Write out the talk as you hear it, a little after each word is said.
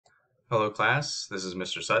Hello class, this is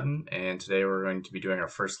Mr. Sutton, and today we're going to be doing our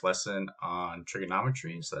first lesson on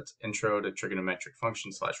trigonometry. So that's Intro to Trigonometric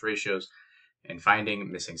Functions / Ratios and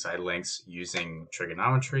finding missing side lengths using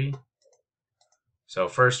trigonometry. So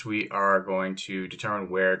first we are going to determine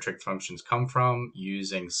where trig functions come from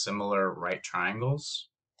using similar right triangles.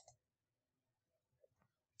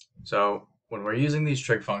 So when we're using these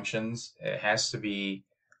trig functions, it has to be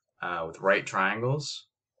with right triangles,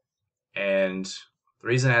 and the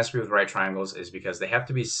reason it has to be with right triangles is because they have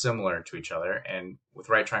to be similar to each other. And with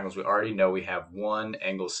right triangles, we already know we have one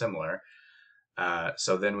angle similar.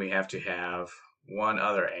 So then we have to have one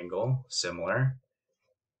other angle similar.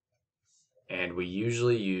 And we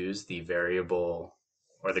usually use the variable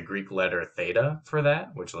or the Greek letter theta for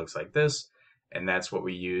that, which looks like this. And that's what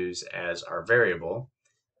we use as our variable.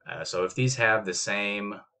 So if these have the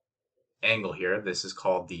same angle here, this is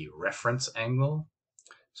called the reference angle.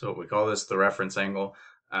 So we call this the reference angle.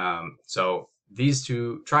 So these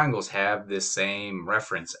two triangles have this same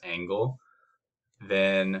reference angle.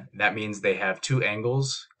 Then that means they have two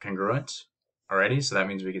angles congruent already. So that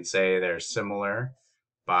means we can say they're similar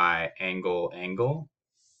by angle, angle.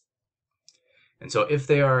 And so if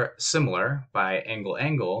they are similar by angle,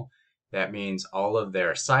 angle, that means all of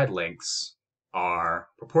their side lengths are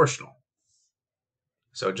proportional.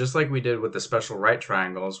 So just like we did with the special right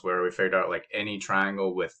triangles, where we figured out like any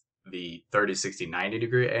triangle with the 30, 60, 90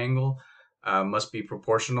 degree angle must be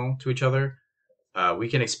proportional to each other, we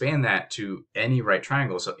can expand that to any right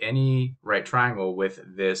triangle. So any right triangle with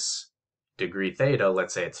this degree theta,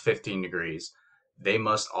 let's say it's 15 degrees, they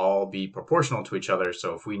must all be proportional to each other.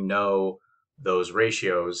 So if we know those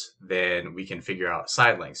ratios, then we can figure out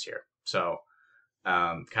side lengths here. So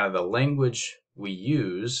kind of the language we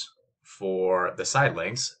use for the side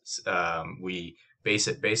lengths, we base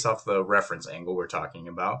it based off the reference angle we're talking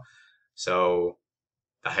about. So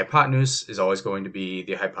the hypotenuse is always going to be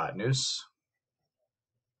the hypotenuse.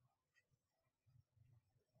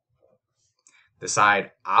 The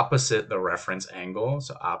side opposite the reference angle,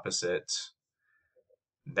 so opposite,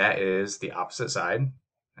 that is the opposite side,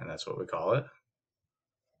 and that's what we call it.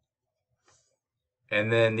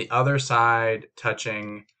 And then the other side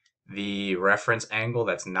touching the reference angle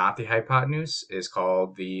that's not the hypotenuse is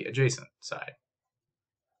called the adjacent side.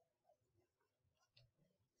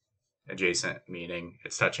 Adjacent meaning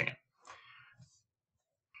it's touching it.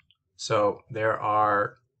 So there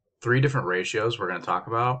are three different ratios we're going to talk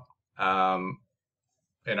about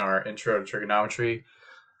in our Intro to Trigonometry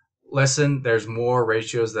lesson. There's more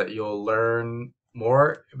ratios that you'll learn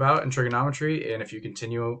more about in trigonometry and if you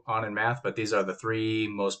continue on in math, but these are the three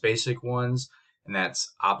most basic ones, and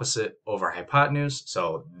that's opposite over hypotenuse,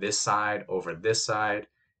 so this side over this side,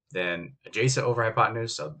 then adjacent over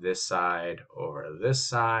hypotenuse, so this side over this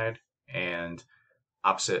side, and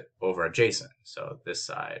opposite over adjacent, so this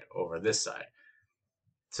side over this side.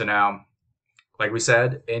 So now, like we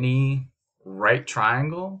said, any right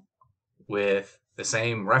triangle with the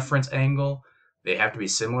same reference angle, they have to be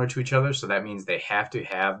similar to each other. So that means they have to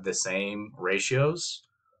have the same ratios.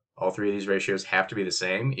 All three of these ratios have to be the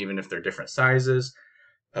same, even if they're different sizes.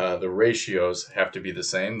 The ratios have to be the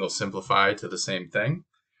same. They'll simplify to the same thing.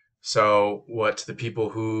 So what the people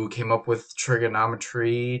who came up with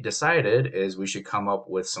trigonometry decided is we should come up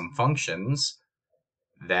with some functions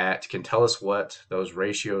that can tell us what those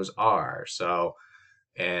ratios are. So,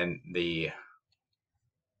 and the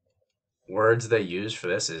words they use for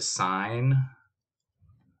this is sine,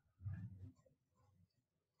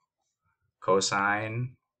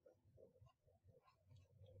 cosine,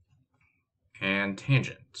 and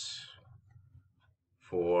tangent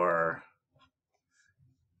for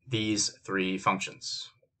these three functions.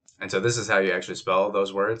 And so this is how you actually spell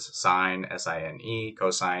those words: sine, S-I-N-E,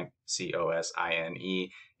 cosine,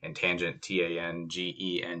 C-O-S-I-N-E, and tangent,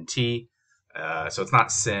 T-A-N-G-E-N-T. So it's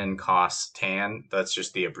not sin, cos, tan. That's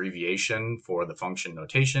just the abbreviation for the function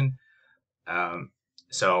notation.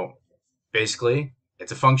 So basically,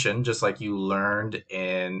 it's a function just like you learned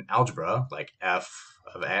in algebra, like f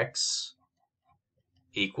of x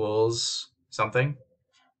equals something,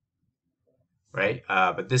 right?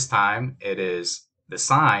 But this time it is the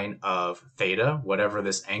sine of theta, whatever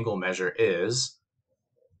this angle measure is,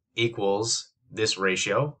 equals this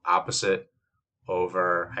ratio, opposite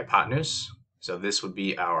over hypotenuse. So this would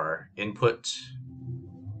be our input,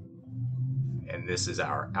 and this is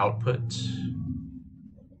our output.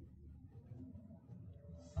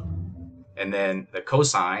 And then the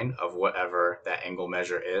cosine of whatever that angle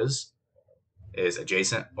measure is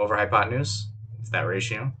adjacent over hypotenuse. It's that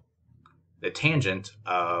ratio. The tangent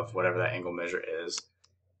of whatever that angle measure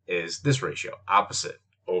is this ratio, opposite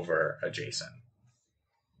over adjacent.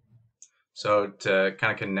 So to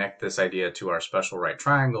kind of connect this idea to our special right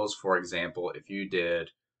triangles, for example, if you did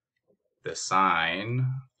the sine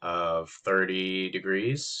of 30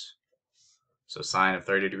 degrees, so sine of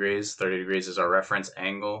 30 degrees is our reference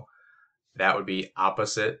angle. That would be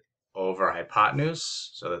opposite over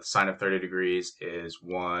hypotenuse, so that the sine of 30 degrees is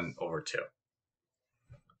 1 over 2.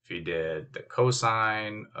 If you did the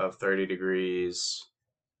cosine of 30 degrees,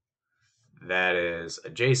 that is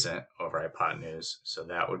adjacent over hypotenuse, so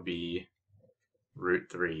that would be root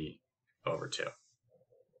 3 over 2.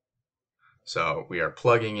 So we are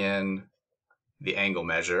plugging in the angle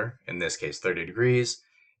measure, in this case 30 degrees,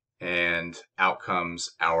 and out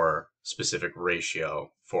comes our specific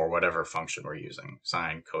ratio for whatever function we're using,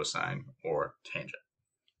 sine, cosine, or tangent.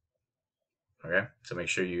 Okay, so make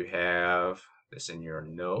sure you have this in your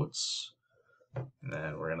notes, and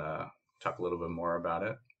then we're gonna talk a little bit more about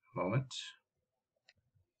it in a moment.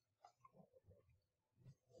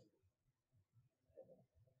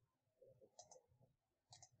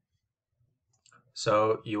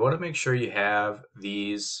 So you want to make sure you have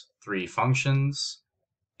these three functions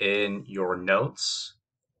in your notes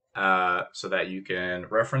so that you can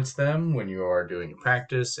reference them when you are doing your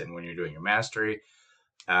practice and when you're doing your mastery.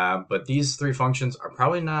 But these three functions are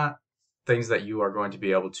probably not things that you are going to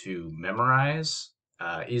be able to memorize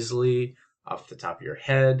easily off the top of your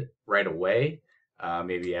head right away.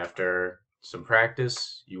 Maybe after some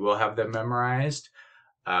practice, you will have them memorized.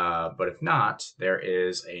 But if not, there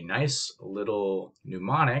is a nice little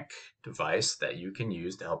mnemonic device that you can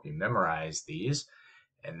use to help you memorize these,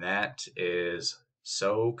 and that is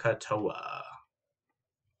SOHCAHTOA.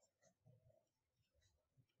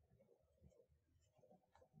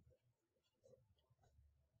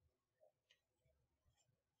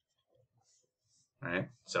 Right?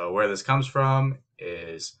 So where this comes from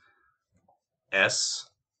is S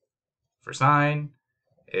for sine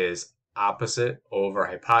is opposite over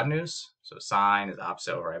hypotenuse. So sine is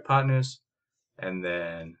opposite over hypotenuse. And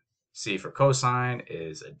then C for cosine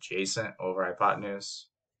is adjacent over hypotenuse,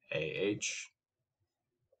 AH.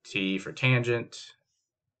 T for tangent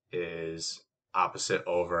is opposite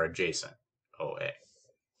over adjacent, OA.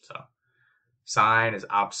 So sine is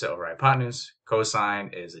opposite over hypotenuse,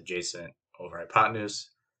 cosine is adjacent over hypotenuse,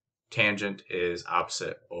 tangent is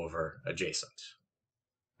opposite over adjacent,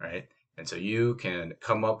 right? And so you can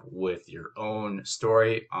come up with your own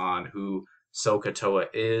story on who SOHCAHTOA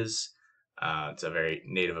is. It's a very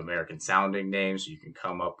Native American sounding name, so you can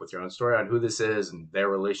come up with your own story on who this is and their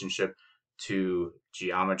relationship to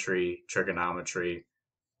geometry, trigonometry.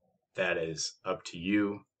 That is up to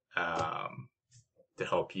you to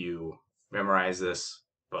help you memorize this,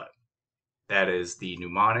 but that is the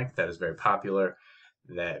mnemonic that is very popular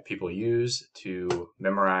that people use to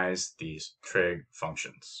memorize these trig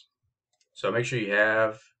functions. So make sure you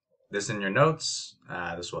have this in your notes.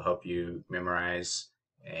 This will help you memorize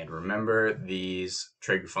and remember these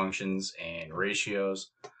trig functions and ratios.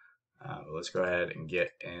 Let's go ahead and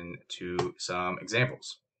get into some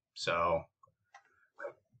examples. So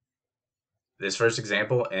this first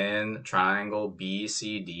example in triangle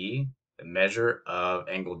BCD, the measure of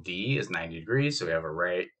angle D is 90 degrees. So we have a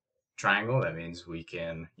right triangle. That means we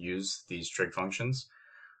can use these trig functions.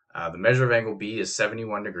 The measure of angle B is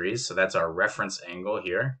 71 degrees. So that's our reference angle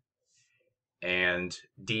here. And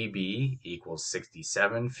DB equals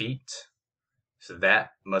 67 feet. So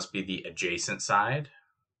that must be the adjacent side.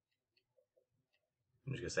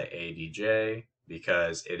 I'm just going to say ADJ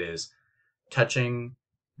because it is touching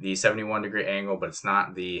the 71 degree angle, but it's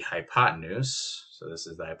not the hypotenuse. So this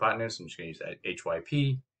is the hypotenuse. I'm just going to use that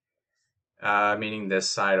HYP, meaning this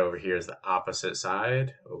side over here is the opposite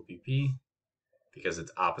side, OPP, because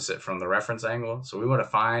it's opposite from the reference angle. So we want to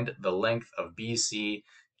find the length of BC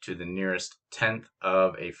to the nearest tenth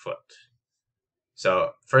of a foot.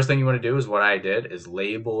 So first thing you want to do is what I did is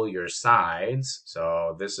label your sides.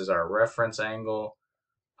 So this is our reference angle,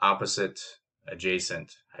 opposite,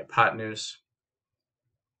 adjacent, hypotenuse.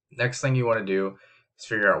 Next thing you want to do is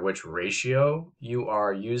figure out which ratio you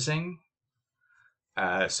are using.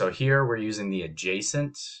 So here we're using the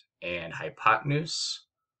adjacent and hypotenuse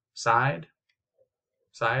sides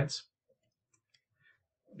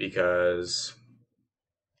because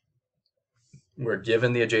we're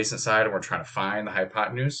given the adjacent side and we're trying to find the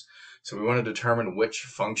hypotenuse. So we want to determine which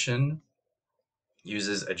function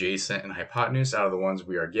uses adjacent and hypotenuse out of the ones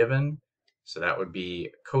we are given. So that would be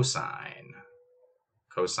cosine.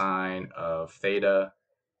 Cosine of theta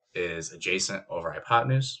is adjacent over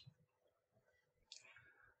hypotenuse.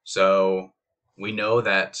 So we know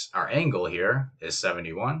that our angle here is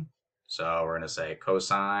 71. So we're going to say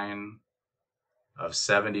cosine of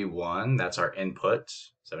 71. That's our input,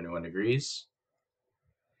 71 degrees.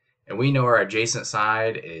 And we know our adjacent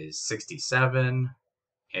side is 67,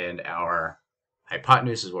 and our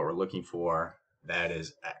hypotenuse is what we're looking for. That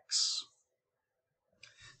is x.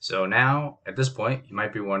 So now, at this point, you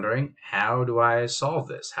might be wondering, how do I solve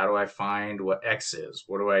this? How do I find what x is?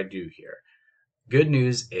 What do I do here? Good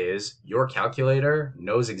news is your calculator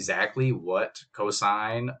knows exactly what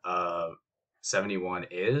cosine of 71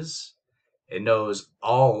 is. It knows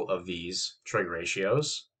all of these trig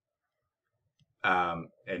ratios and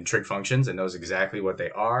trig functions. It knows exactly what they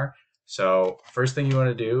are. So first thing you want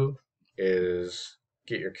to do is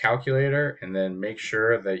get your calculator and then make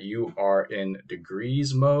sure that you are in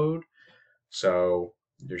degrees mode. So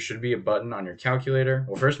there should be a button on your calculator.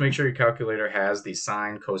 Well, first make sure your calculator has the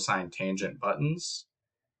sine, cosine, tangent buttons.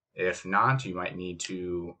 If not, you might need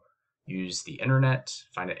to use the internet,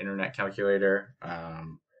 find an internet calculator.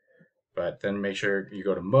 But then make sure you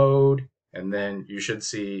go to mode, and then you should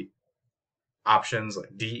see options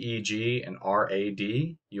like DEG and RAD.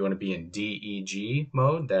 You want to be in DEG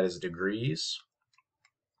mode, that is degrees.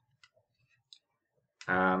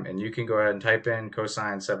 And you can go ahead and type in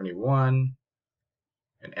cosine 71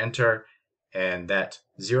 and enter, and that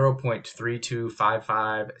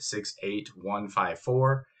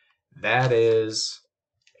 0.325568154, that is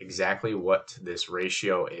exactly what this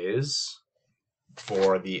ratio is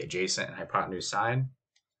for the adjacent and hypotenuse side.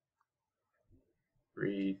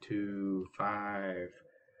 3, 2, 5,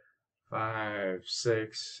 5,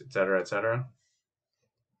 6, etc., etc.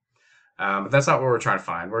 But that's not what we're trying to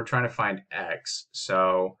find. We're trying to find x.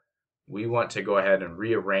 So we want to go ahead and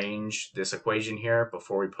rearrange this equation here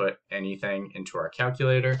before we put anything into our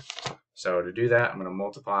calculator. So to do that, I'm going to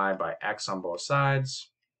multiply by x on both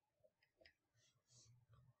sides,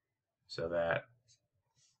 so that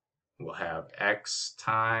we'll have x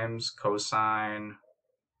times cosine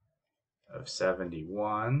of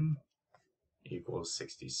 71 equals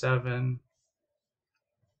 67.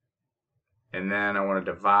 And then I want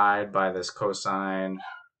to divide by this cosine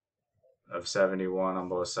of 71 on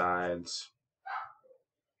both sides.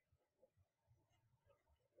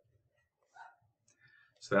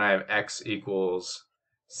 So then I have x equals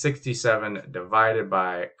 67 divided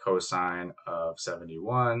by cosine of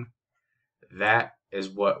 71. That is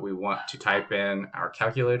what we want to type in our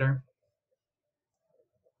calculator.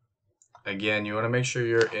 Again, you want to make sure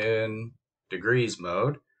you're in degrees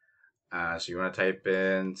mode. So you want to type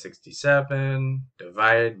in 67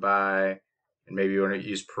 divided by, and maybe you want to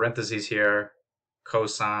use parentheses here,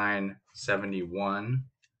 cosine 71,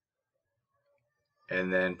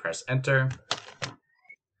 and then press enter.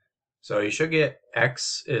 So you should get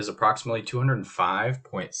x is approximately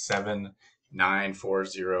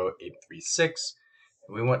 205.7940836.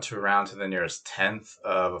 We want to round to the nearest tenth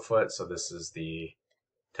of a foot, so this is the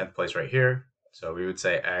 10th place right here. So we would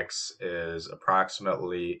say x is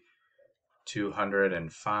approximately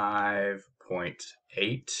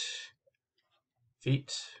 205.8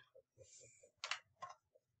 feet.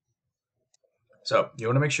 So you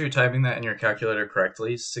want to make sure you're typing that in your calculator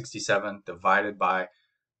correctly. 67 divided by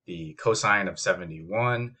the cosine of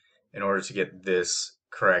 71 in order to get this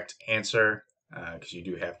correct answer, because you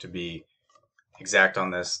do have to be exact on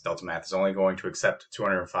this. Delta Math is only going to accept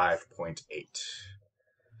 205.8.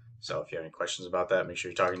 So if you have any questions about that, make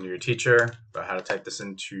sure you're talking to your teacher about how to type this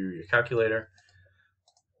into your calculator.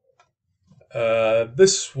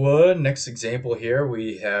 This one, next example here,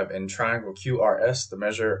 we have in triangle QRS, the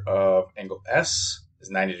measure of angle S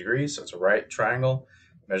is 90 degrees, so it's a right triangle.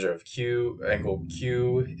 Measure of angle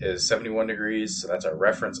Q is 71 degrees, so that's our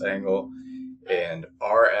reference angle. And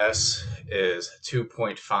RS is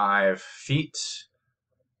 2.5 feet.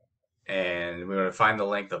 And we want to find the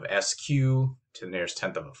length of SQ to the nearest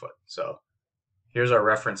tenth of a foot. So here's our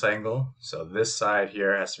reference angle. So this side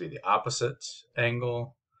here has to be the opposite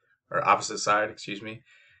angle, or opposite side, excuse me.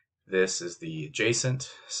 This is the adjacent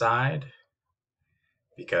side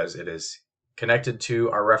because it is connected to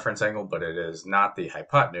our reference angle, but it is not the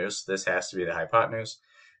hypotenuse. This has to be the hypotenuse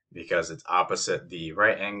because it's opposite the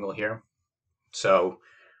right angle here. So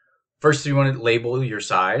first you want to label your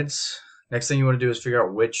sides. Next thing you want to do is figure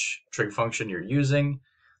out which trig function you're using.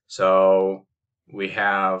 So we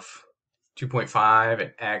have 2.5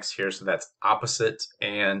 and x here, so that's opposite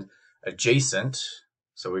and adjacent.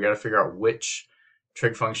 So we got to figure out which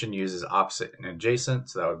trig function uses opposite and adjacent.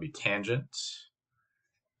 So that would be tangent.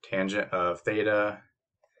 Tangent of theta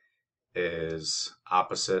is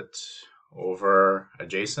opposite over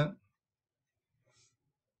adjacent.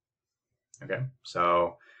 Okay,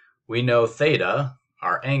 so we know theta,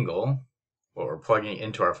 our angle, what we're plugging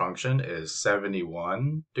into our function, is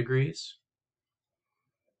 71 degrees.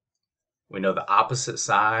 We know the opposite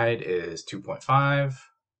side is 2.5.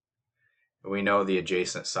 And we know the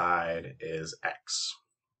adjacent side is x.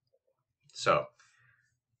 So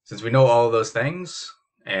since we know all of those things,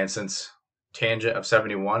 and since tangent of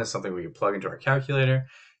 71 is something we can plug into our calculator,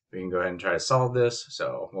 we can go ahead and try to solve this.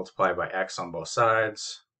 So multiply by x on both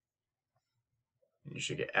sides. You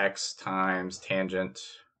should get x times tangent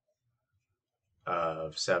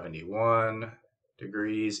of 71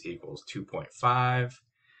 degrees equals 2.5.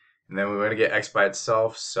 And then we want to get x by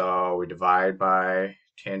itself, so we divide by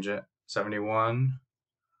tangent 71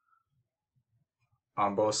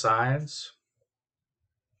 on both sides.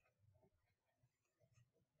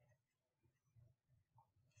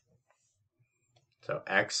 So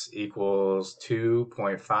x equals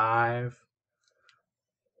 2.5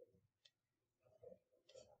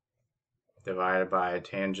 divided by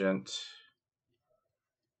tangent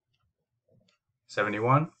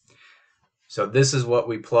 71. So this is what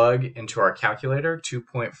we plug into our calculator,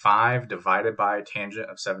 2.5 divided by tangent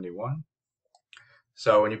of 71.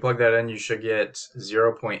 So when you plug that in, you should get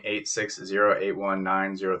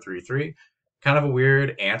 0.860819033. Kind of a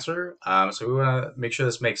weird answer. So we want to make sure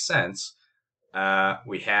this makes sense.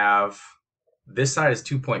 We have this side is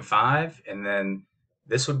 2.5, and then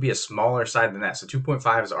this would be a smaller side than that. So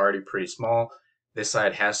 2.5 is already pretty small. This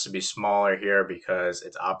side has to be smaller here because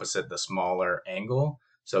it's opposite the smaller angle.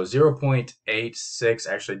 So 0.86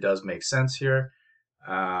 actually does make sense here.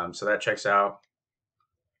 So that checks out.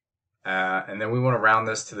 And then we want to round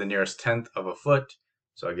this to the nearest tenth of a foot.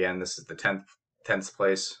 So again, this is the tenth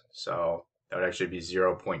place. So that would actually be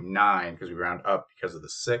 0.9 because we round up because of the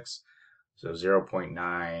 6. So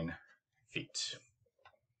 0.9 feet.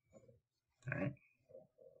 All right.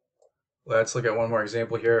 Let's look at one more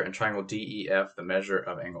example here. In triangle DEF, the measure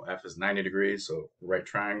of angle F is 90 degrees. So right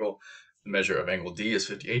triangle, the measure of angle D is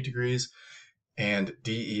 58 degrees. And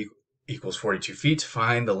DE equals 42 feet.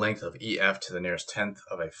 Find the length of EF to the nearest tenth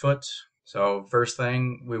of a foot. So first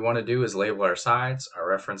thing we want to do is label our sides. Our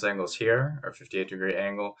reference angles here are 58-degree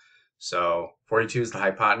angle. So 42 is the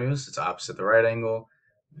hypotenuse. It's opposite the right angle.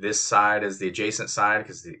 This side is the adjacent side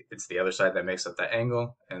because it's the other side that makes up that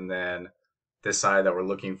angle. And then this side that we're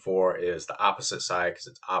looking for is the opposite side because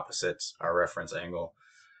it's opposite our reference angle.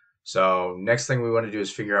 So next thing we want to do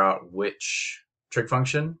is figure out which trig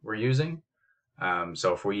function we're using.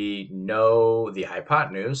 So if we know the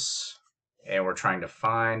hypotenuse and we're trying to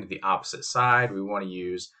find the opposite side, we want to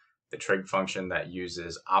use the trig function that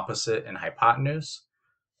uses opposite and hypotenuse.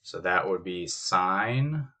 So that would be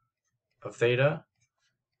sine of theta,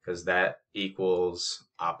 because that equals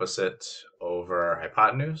opposite over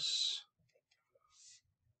hypotenuse.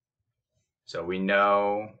 So we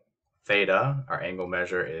know theta, our angle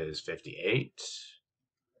measure, is 58.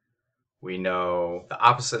 We know the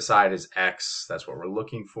opposite side is x, that's what we're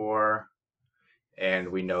looking for. And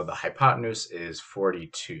we know the hypotenuse is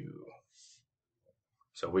 42.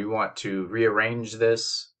 So we want to rearrange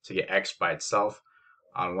this to get x by itself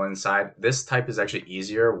on one side. This type is actually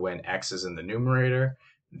easier when x is in the numerator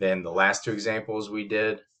than the last two examples we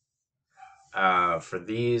did. For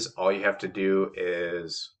these, all you have to do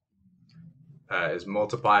is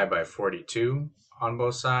multiply by 42 on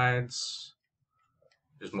both sides.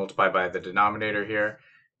 Just multiply by the denominator here,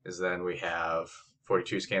 is then we have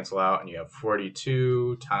 42's cancel out, and you have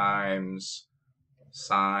 42 times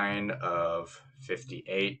sine of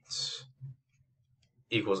 58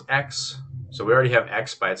 equals x. So we already have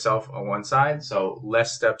x by itself on one side, so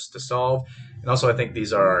less steps to solve. And also I think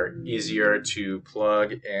these are easier to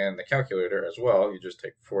plug in the calculator as well. You just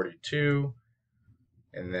take 42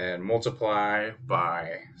 and then multiply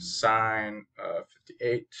by sine of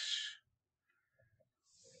 58.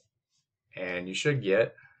 And you should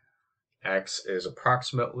get x is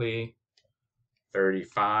approximately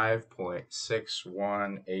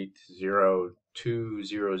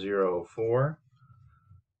 35.6180204,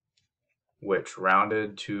 which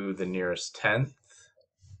rounded to the nearest tenth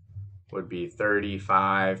would be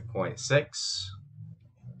 35.6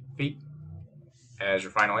 feet as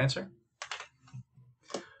your final answer.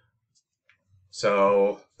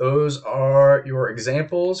 So those are your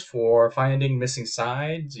examples for finding missing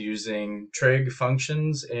sides using trig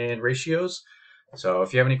functions and ratios. So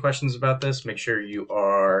if you have any questions about this, make sure you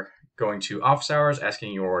are going to office hours,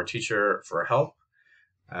 asking your teacher for help.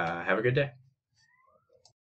 Have a good day.